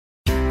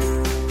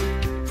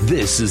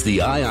This is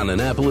the Eye on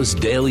Annapolis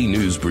Daily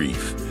News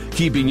Brief,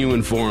 keeping you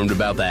informed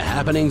about the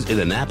happenings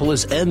in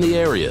Annapolis and the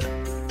area.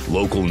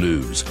 Local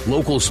news,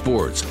 local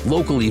sports,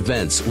 local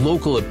events,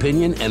 local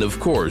opinion, and of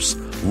course,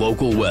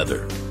 local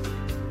weather.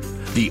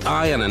 The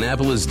Eye on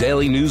Annapolis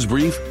Daily News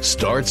Brief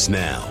starts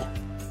now.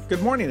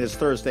 Good morning. It's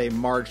Thursday,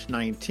 March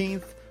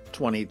 19th,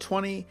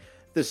 2020.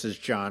 This is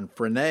John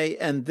Frenaye,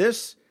 and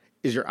this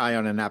is your Eye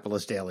on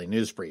Annapolis Daily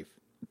News Brief.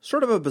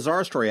 Sort of a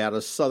bizarre story out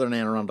of southern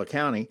Anne Arundel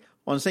County.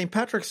 On St.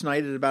 Patrick's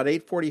night at about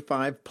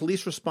 8:45,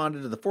 police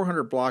responded to the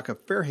 400 block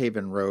of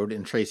Fairhaven Road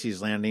in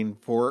Tracy's Landing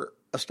for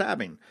a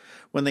stabbing.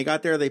 When they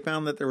got there, they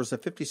found that there was a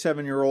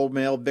 57-year-old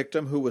male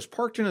victim who was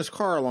parked in his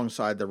car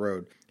alongside the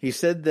road. He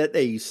said that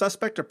a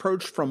suspect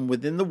approached from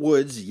within the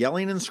woods,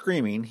 yelling and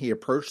screaming. He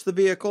approached the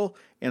vehicle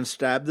and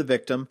stabbed the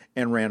victim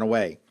and ran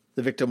away.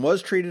 The victim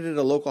was treated at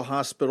a local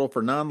hospital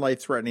for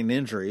non-life-threatening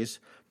injuries.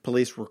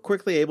 Police were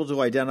quickly able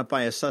to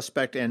identify a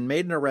suspect and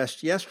made an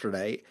arrest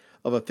yesterday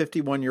of a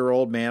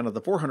 51-year-old man of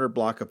the 400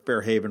 block of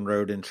Fairhaven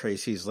Road in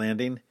Tracy's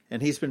Landing,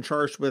 and he's been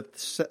charged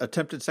with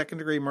attempted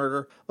second-degree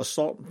murder,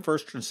 assault in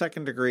first and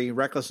second degree,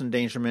 reckless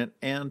endangerment,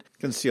 and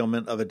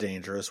concealment of a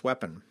dangerous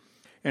weapon.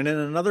 And in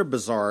another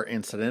bizarre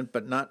incident,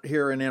 but not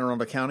here in Anne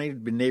Arundel County,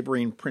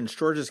 neighboring Prince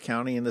George's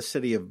County in the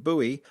city of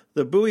Bowie,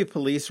 the Bowie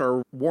police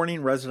are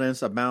warning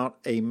residents about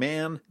a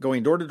man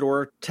going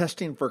door-to-door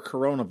testing for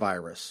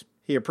coronavirus.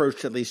 He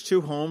approached at least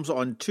 2 homes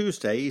on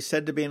Tuesday. He's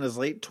said to be in his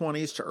late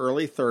 20s to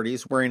early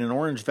 30s, wearing an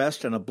orange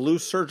vest and a blue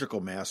surgical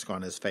mask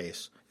on his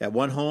face. At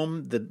one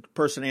home, the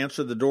person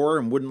answered the door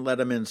and wouldn't let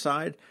him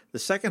inside. The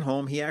second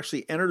home, he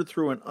actually entered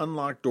through an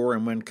unlocked door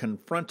and when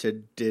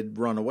confronted, did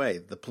run away.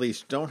 The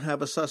police don't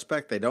have a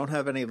suspect. They don't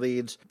have any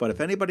leads. But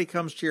if anybody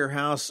comes to your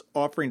house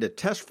offering to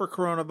test for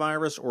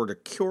coronavirus or to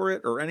cure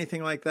it or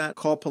anything like that,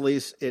 call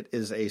police. It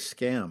is a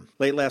scam.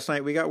 Late last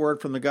night, we got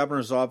word from the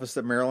governor's office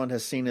that Maryland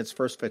has seen its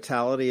first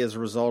fatality as a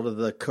result of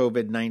the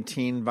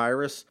COVID-19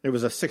 virus. It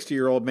was a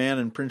 60-year-old man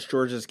in Prince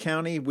George's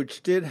County,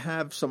 which did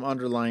have some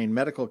underlying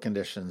medical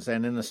conditions.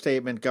 And in a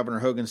statement, Governor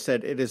Hogan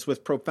said, "It is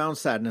with profound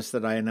sadness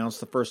that I announce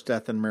the first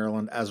death in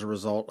Maryland as a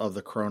result of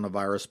the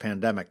coronavirus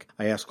pandemic.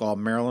 I ask all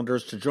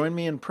Marylanders to join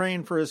me in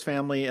praying for his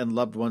family and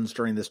loved ones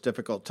during this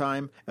difficult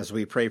time. As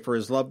we pray for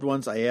his loved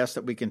ones, I ask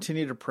that we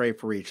continue to pray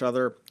for each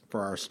other,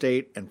 for our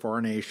state, and for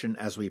our nation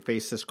as we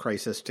face this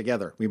crisis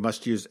together. We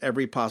must use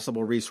every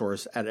possible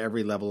resource at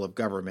every level of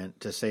government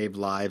to save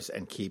lives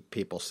and keep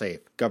people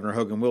safe." Governor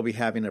Hogan will be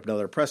having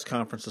another press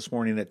conference this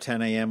morning at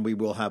 10 a.m. We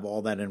will have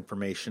all that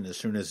information as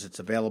soon as it's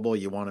available.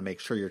 You want to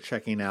make sure you're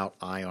checking out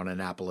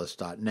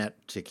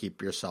eyeonannapolis.net to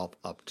keep yourself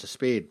up to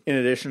speed. In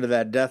addition to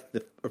that death,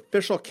 the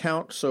official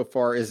count so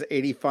far is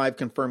 85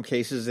 confirmed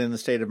cases in the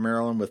state of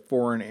Maryland, with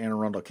 4 in Anne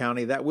Arundel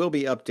County. That will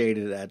be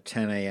updated at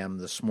 10 a.m.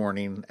 this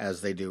morning,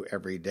 as they do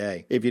every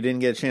day. If you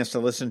didn't get a chance to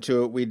listen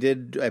to it, we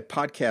did a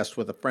podcast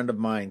with a friend of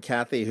mine,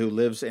 Kathy, who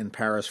lives in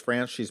Paris,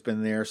 France. She's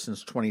been there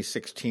since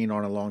 2016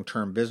 on a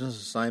long-term business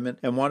assignment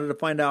and wanted to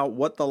find out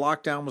what the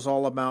lockdown was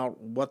all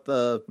about, what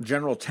the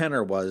general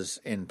tenor was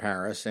in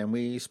Paris. And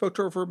we spoke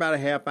to her for about a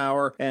half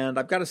hour. And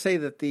I've got to say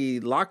that the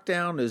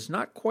lockdown is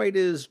not quite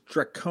as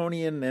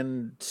draconian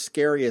and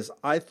scary as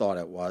I thought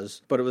it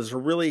was, but it was a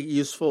really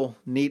useful,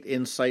 neat,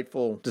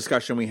 insightful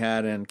discussion we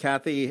had. And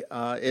Kathy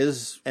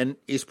is an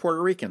East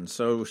Puerto Rican,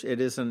 so it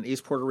is an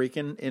East Puerto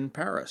Rican in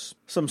Paris.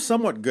 Some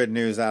somewhat good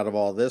news out of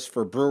all this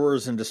for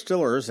brewers and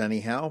distillers,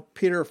 anyhow.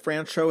 Peter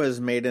Francho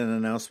has made an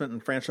announcement,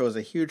 and Francho is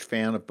a huge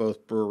fan of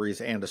both breweries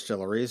and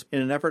distilleries.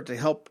 In an effort to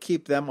help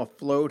keep them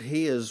afloat,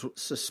 he is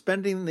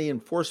suspending the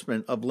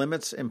enforcement of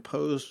limits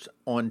imposed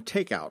on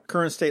takeout.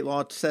 Current state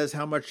law says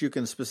how much you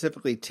can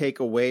specifically take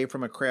away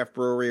from a craft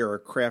brewery or a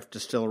craft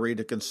distillery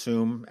to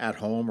consume at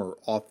home or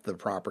off the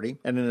property.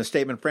 And in a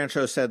statement,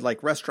 Francho said,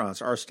 like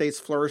restaurants, our state's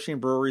flourishing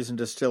breweries and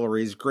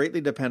distilleries greatly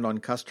depend on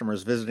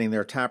customers visiting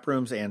their tap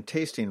rooms and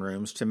tasting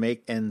rooms to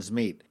make ends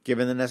meet.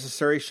 Given the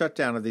necessary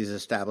shutdown of these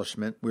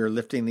establishments, we are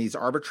lifting these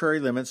arbitrary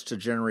limits to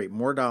generate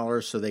more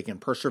dollars so they can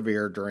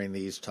persevere during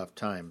these tough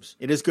times.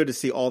 It is good to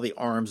see all the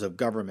arms of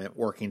government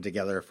working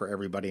together for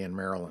everybody in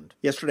Maryland.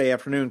 Yesterday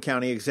afternoon,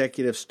 County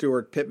Executive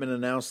Stuart Pittman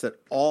announced that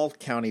all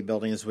county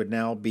buildings would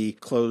now be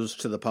closed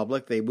to the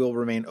public. They will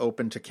remain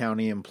open to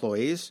county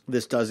employees.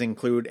 This does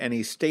include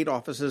any state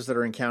offices that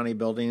are in county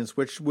buildings,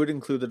 which would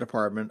include the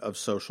Department of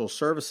Social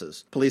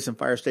Services. Police and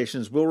fire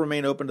stations will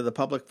remain open to the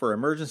public for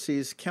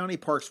emergencies. County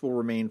parks will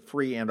remain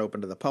free and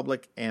open to the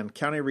public, and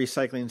county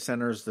recycling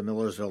centers, the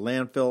Millersville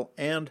landfill,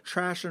 and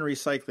trash and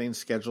recycling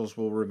schedules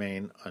will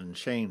remain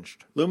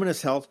unchanged.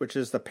 Luminous Health, which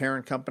is the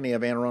parent company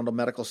of Anne Arundel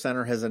Medical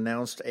Center, has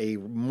announced a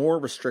more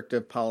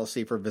restrictive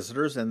policy for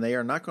visitors, and they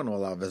are not going to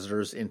allow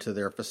visitors into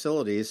their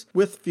facilities,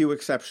 with few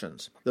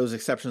exceptions. Those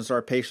exceptions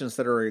are patients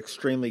that are in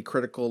extremely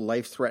critical,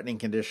 life-threatening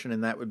condition,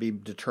 and that would be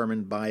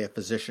determined by a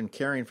physician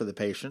caring for the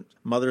patient.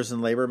 Mothers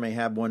in labor may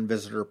have 1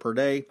 visitor per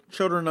day.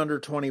 Children under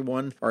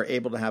 21 are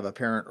able to have a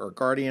parent or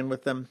guardian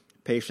with them.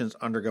 Patients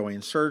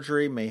undergoing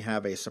surgery may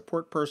have a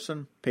support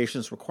person.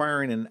 Patients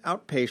requiring an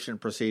outpatient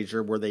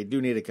procedure where they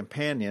do need a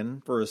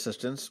companion for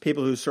assistance.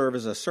 People who serve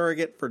as a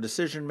surrogate for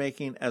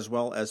decision-making, as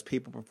well as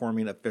people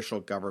performing official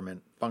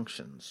government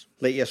functions.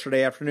 Late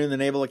yesterday afternoon, the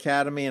Naval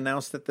Academy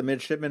announced that the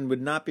midshipmen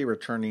would not be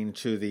returning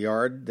to the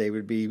yard. They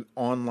would be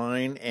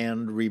online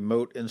and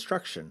remote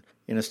instruction.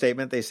 In a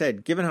statement, they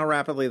said, given how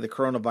rapidly the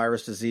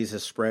coronavirus disease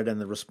has spread and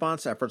the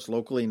response efforts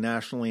locally,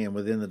 nationally, and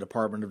within the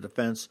Department of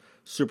Defense,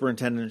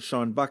 Superintendent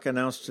Sean Buck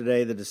announced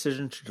today the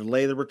decision to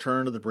delay the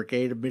return of the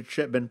Brigade of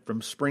Midshipmen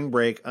from spring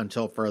break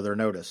until further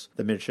notice.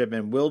 The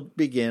midshipmen will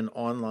begin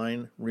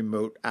online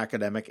remote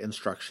academic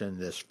instruction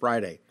this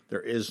Friday. There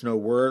is no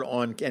word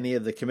on any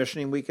of the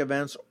commissioning week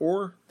events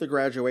or the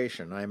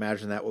graduation. I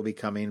imagine that will be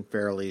coming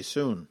fairly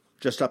soon.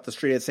 Just up the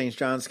street at St.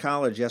 John's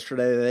College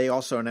yesterday, they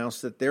also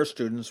announced that their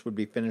students would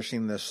be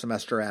finishing the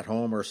semester at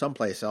home or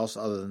someplace else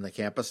other than the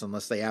campus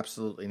unless they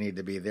absolutely need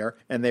to be there,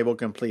 and they will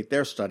complete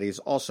their studies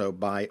also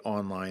by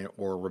online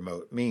or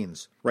remote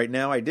means. Right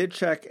now, I did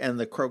check, and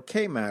the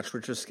croquet match,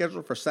 which is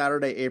scheduled for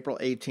Saturday, April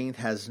 18th,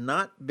 has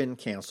not been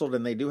canceled,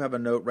 and they do have a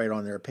note right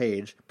on their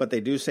page, but they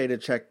do say to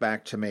check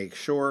back to make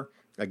sure.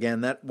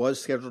 Again, that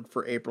was scheduled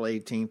for April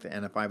 18th,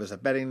 and if I was a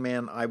betting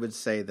man, I would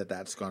say that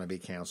that's going to be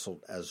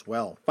canceled as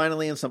well.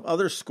 Finally, in some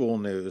other school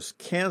news,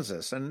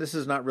 Kansas, and this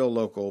is not real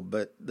local,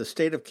 but the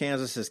state of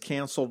Kansas has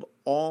canceled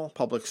all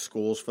public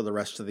schools for the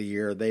rest of the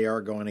year. They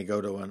are going to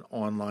go to an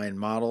online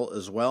model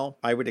as well.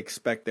 I would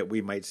expect that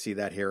we might see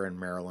that here in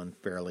Maryland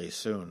fairly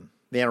soon.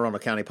 The Anne Arundel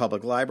County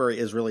Public Library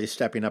is really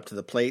stepping up to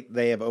the plate.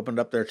 They have opened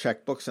up their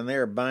checkbooks, and they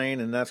are buying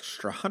an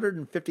extra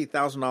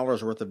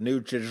 $150,000 worth of new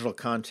digital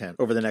content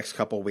over the next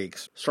couple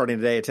weeks. Starting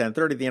today at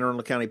 10:30, the Anne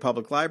Arundel County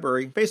Public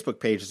Library Facebook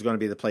page is going to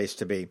be the place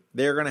to be.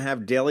 They're going to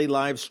have daily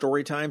live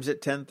story times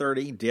at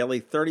 10:30, daily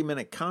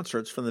 30-minute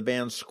concerts from the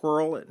band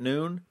Squirrel at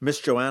noon.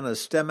 Miss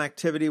Joanna's STEM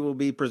activity will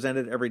be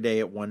presented every day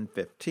at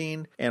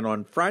 1:15. And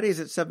on Fridays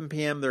at 7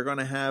 p.m., they're going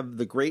to have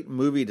the Great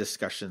Movie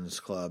Discussions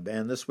Club.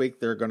 And this week,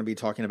 they're going to be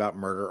talking about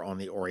Murder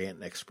on the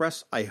Orient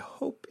Express. I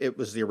hope it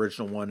was the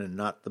original one and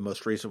not the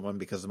most recent one,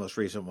 because the most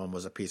recent one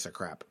was a piece of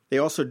crap. They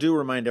also do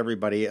remind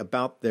everybody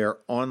about their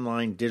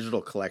online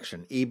digital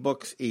collection,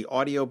 ebooks,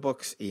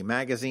 e-audiobooks,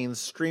 e-magazines,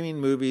 streaming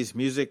movies,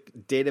 music,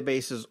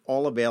 databases,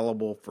 all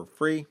available for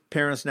free.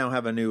 Parents now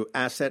have a new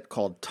asset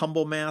called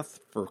Tumble Math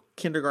for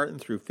kindergarten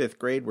through 5th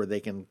grade, where they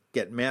can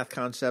get math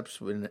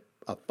concepts in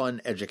a fun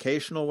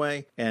educational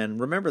way. And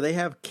remember, they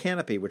have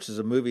Canopy, which is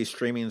a movie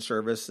streaming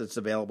service that's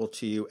available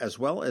to you, as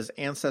well as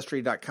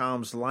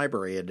Ancestry.com's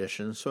library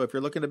edition. So if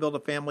you're looking to build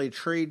a family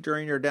tree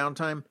during your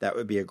downtime, that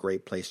would be a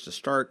great place to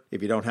start.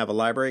 If you don't have a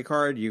library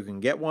card, you can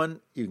get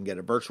one. You can get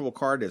a virtual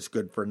card. It's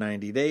good for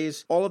 90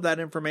 days. All of that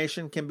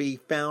information can be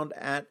found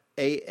at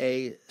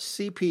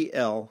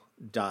aacpl.net.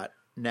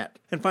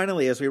 And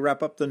finally, as we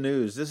wrap up the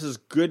news, this is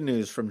good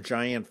news from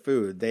Giant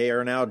Food. They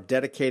are now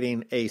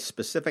dedicating a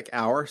specific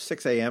hour,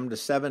 6 a.m. to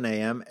 7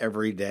 a.m.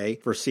 every day,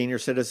 for senior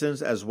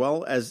citizens as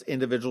well as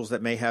individuals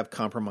that may have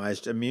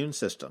compromised immune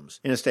systems.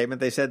 In a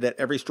statement, they said that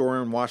every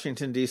store in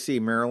Washington, D.C.,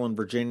 Maryland,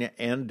 Virginia,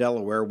 and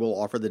Delaware will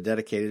offer the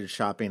dedicated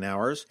shopping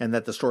hours, and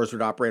that the stores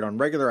would operate on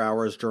regular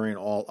hours during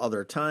all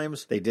other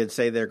times. They did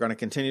say they're going to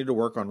continue to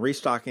work on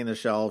restocking the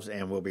shelves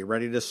and will be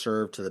ready to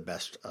serve to the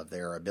best of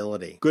their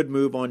ability. Good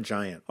move on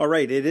Giant. All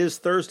right, it is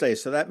Thursday,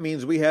 so that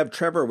means we have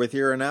Trevor with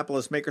your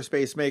Annapolis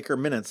Makerspace Maker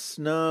Minutes.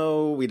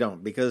 No, we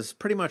don't, because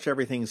pretty much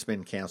everything's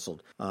been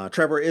canceled.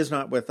 Trevor is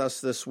not with us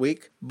this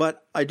week,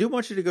 but I do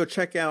want you to go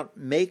check out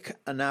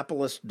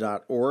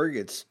makeannapolis.org.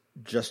 It's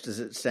just as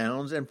it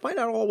sounds, and find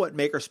out all what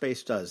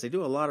Makerspace does. They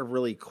do a lot of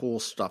really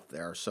cool stuff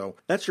there. So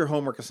that's your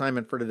homework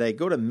assignment for today.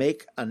 Go to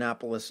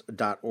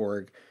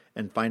makeannapolis.org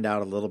and find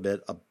out a little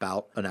bit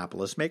about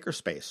Annapolis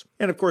Makerspace.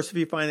 And of course, if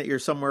you find that you're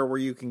somewhere where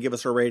you can give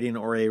us a rating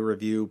or a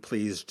review,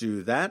 please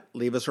do that.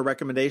 Leave us a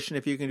recommendation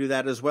if you can do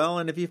that as well.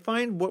 And if you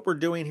find what we're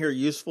doing here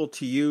useful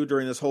to you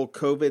during this whole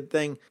COVID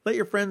thing, let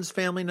your friends,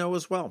 family know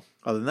as well.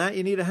 Other than that,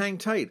 you need to hang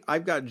tight.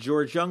 I've got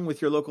George Young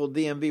with your local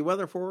DMV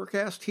weather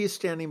forecast. He's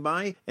standing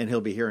by, and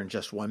he'll be here in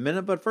just 1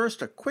 minute. But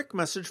first, a quick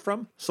message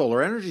from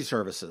Solar Energy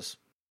Services.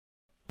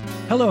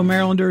 Hello,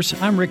 Marylanders.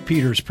 I'm Rick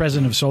Peters,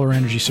 president of Solar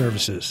Energy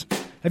Services.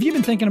 Have you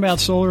been thinking about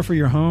solar for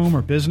your home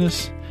or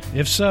business?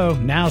 If so,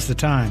 now's the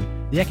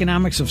time. The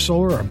economics of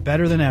solar are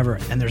better than ever,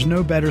 and there's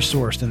no better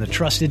source than the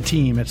trusted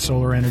team at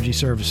Solar Energy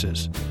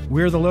Services.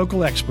 We're the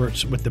local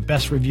experts with the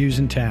best reviews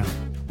in town.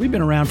 We've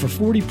been around for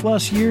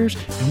 40-plus years,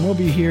 and we'll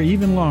be here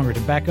even longer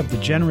to back up the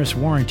generous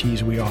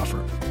warranties we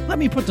offer. Let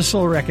me put the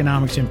solar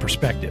economics in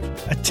perspective.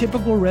 A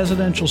typical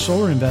residential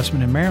solar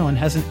investment in Maryland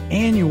has an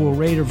annual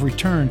rate of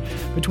return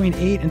between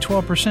 8 and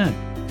 12%.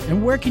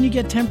 And where can you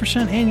get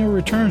 10% annual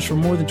returns for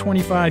more than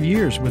 25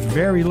 years with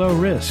very low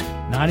risk?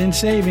 Not in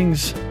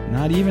savings,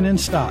 not even in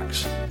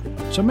stocks.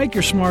 So make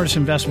your smartest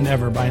investment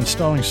ever by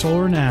installing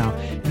solar now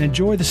and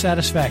enjoy the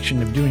satisfaction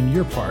of doing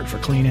your part for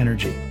clean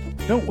energy.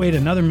 Don't wait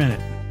another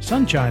minute.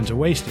 Sunshine's a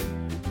wasted.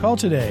 Call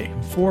today,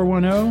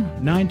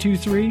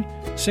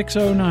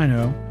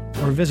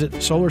 410-923-6090, or visit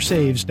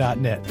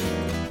solarsaves.net.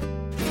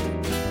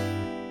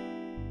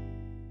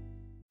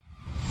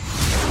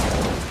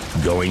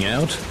 going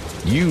out?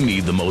 You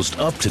need the most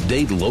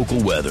up-to-date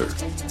local weather.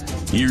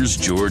 Here's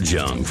George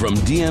Young from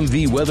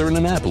DMV Weather in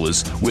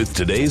Annapolis with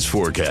today's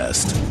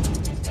forecast.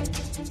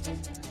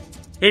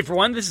 Hey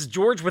everyone, this is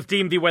George with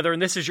DMV Weather, and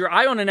this is your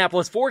Eye on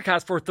Annapolis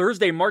forecast for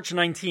Thursday, March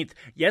 19th.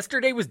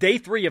 Yesterday was day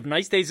 3 of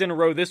nice days in a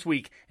row this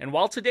week, and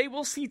while today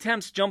we'll see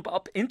temps jump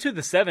up into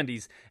the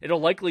 70s, it'll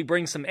likely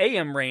bring some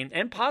AM rain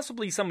and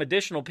possibly some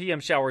additional PM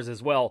showers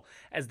as well,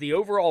 as the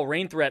overall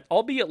rain threat,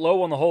 albeit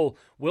low on the whole,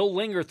 will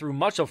linger through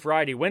much of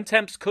Friday when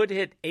temps could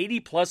hit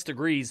 80-plus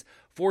degrees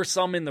for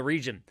some in the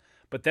region.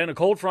 But then a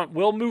cold front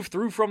will move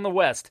through from the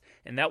west,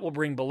 and that will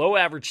bring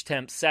below-average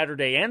temps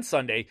Saturday and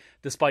Sunday,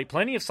 despite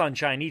plenty of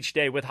sunshine each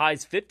day, with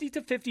highs 50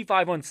 to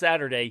 55 on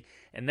Saturday,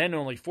 and then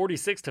only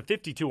 46 to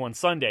 52 on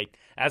Sunday.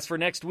 As for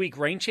next week,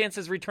 rain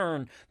chances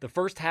return the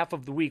first half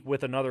of the week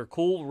with another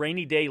cool,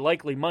 rainy day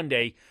likely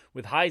Monday,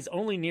 with highs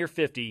only near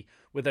 50,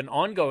 with an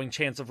ongoing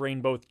chance of rain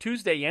both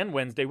Tuesday and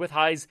Wednesday, with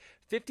highs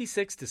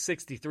 56 to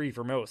 63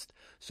 for most.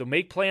 So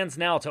make plans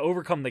now to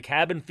overcome the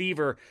cabin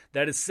fever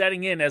that is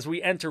setting in as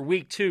we enter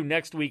week 2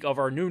 next week of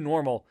our new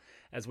normal,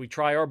 as we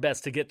try our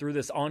best to get through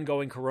this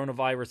ongoing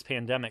coronavirus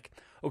pandemic.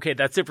 Okay,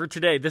 that's it for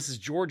today. This is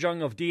George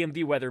Young of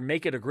DMV Weather.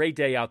 Make it a great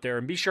day out there,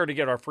 and be sure to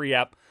get our free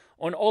app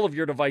on all of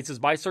your devices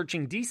by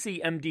searching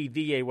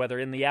DCMDVA Weather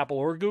in the Apple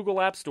or Google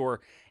App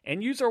Store,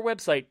 and use our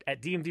website at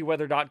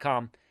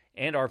dmvweather.com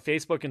and our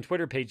Facebook and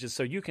Twitter pages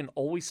so you can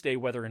always stay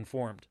weather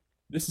informed.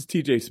 This is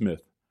TJ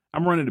Smith.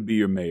 I'm running to be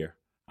your mayor.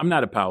 I'm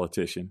not a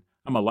politician.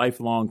 I'm a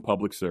lifelong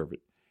public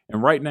servant.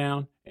 And right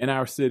now, in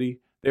our city,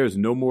 there is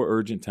no more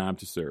urgent time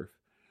to serve.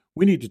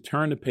 We need to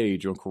turn the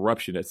page on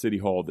corruption at City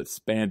Hall that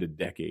spanned a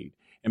decade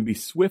and be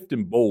swift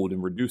and bold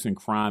in reducing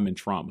crime and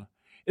trauma.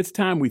 It's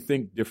time we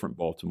think different,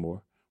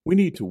 Baltimore. We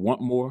need to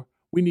want more.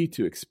 We need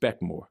to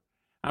expect more.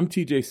 I'm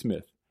TJ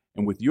Smith,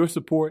 and with your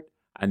support,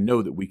 I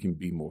know that we can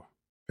be more.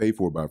 Paid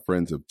for by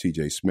friends of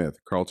TJ Smith,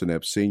 Carlton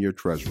Epps Senior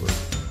Treasurer.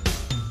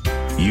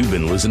 You've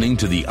been listening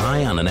to the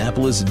Eye on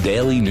Annapolis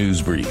Daily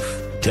News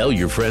Brief. Tell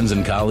your friends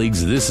and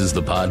colleagues this is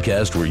the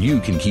podcast where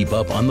you can keep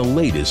up on the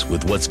latest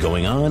with what's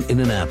going on in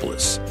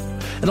Annapolis.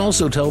 And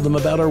also tell them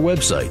about our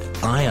website,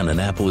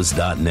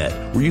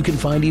 eyeonannapolis.net, where you can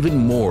find even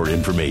more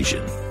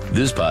information.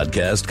 This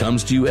podcast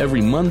comes to you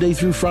every Monday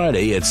through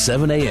Friday at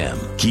 7 a.m.,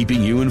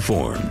 keeping you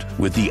informed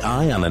with the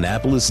Eye on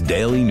Annapolis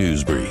Daily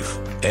News Brief.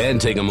 And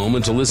take a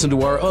moment to listen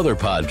to our other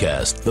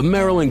podcast, The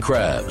Maryland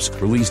Crabs,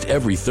 released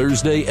every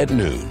Thursday at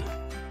noon.